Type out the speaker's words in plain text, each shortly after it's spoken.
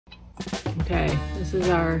Okay, this is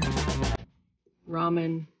our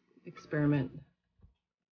ramen experiment.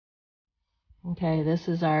 Okay, this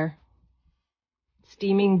is our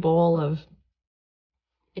steaming bowl of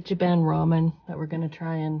Ichiban ramen that we're going to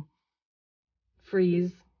try and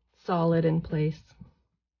freeze solid in place.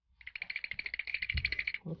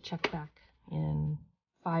 We'll check back in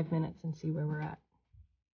 5 minutes and see where we're at.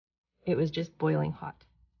 It was just boiling hot.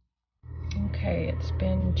 Okay, it's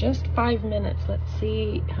been just 5 minutes. Let's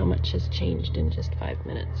see how much has changed in just 5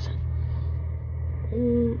 minutes.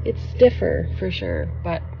 It's stiffer for sure,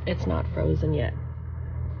 but it's not frozen yet.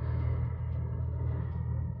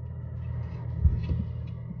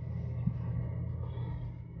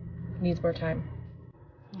 Needs more time.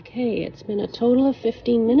 Okay, it's been a total of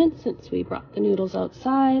 15 minutes since we brought the noodles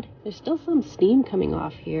outside. There's still some steam coming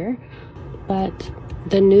off here, but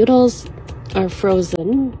the noodles are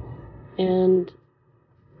frozen and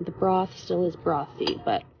the broth still is brothy,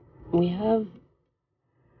 but we have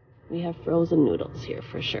frozen noodles here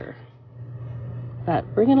for sure. But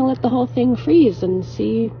we're gonna let the whole thing freeze and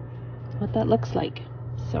see what that looks like.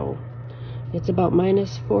 So it's about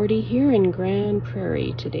 -40 here in Grand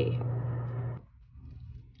Prairie today.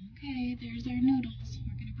 Okay, there's our noodles.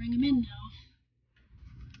 We're gonna bring them in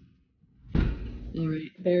now.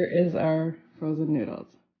 Alright, there is our frozen noodles.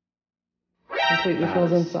 Completely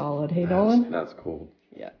frozen solid. Hey, Nolan? That's cool.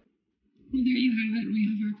 Yeah. Well, there you have it. We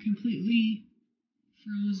have our completely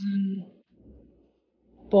frozen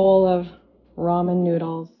bowl of ramen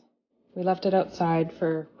noodles. We left it outside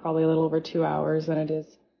for probably a little over 2 hours, and it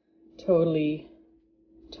is totally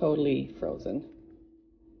frozen.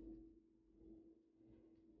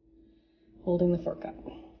 Holding the fork up.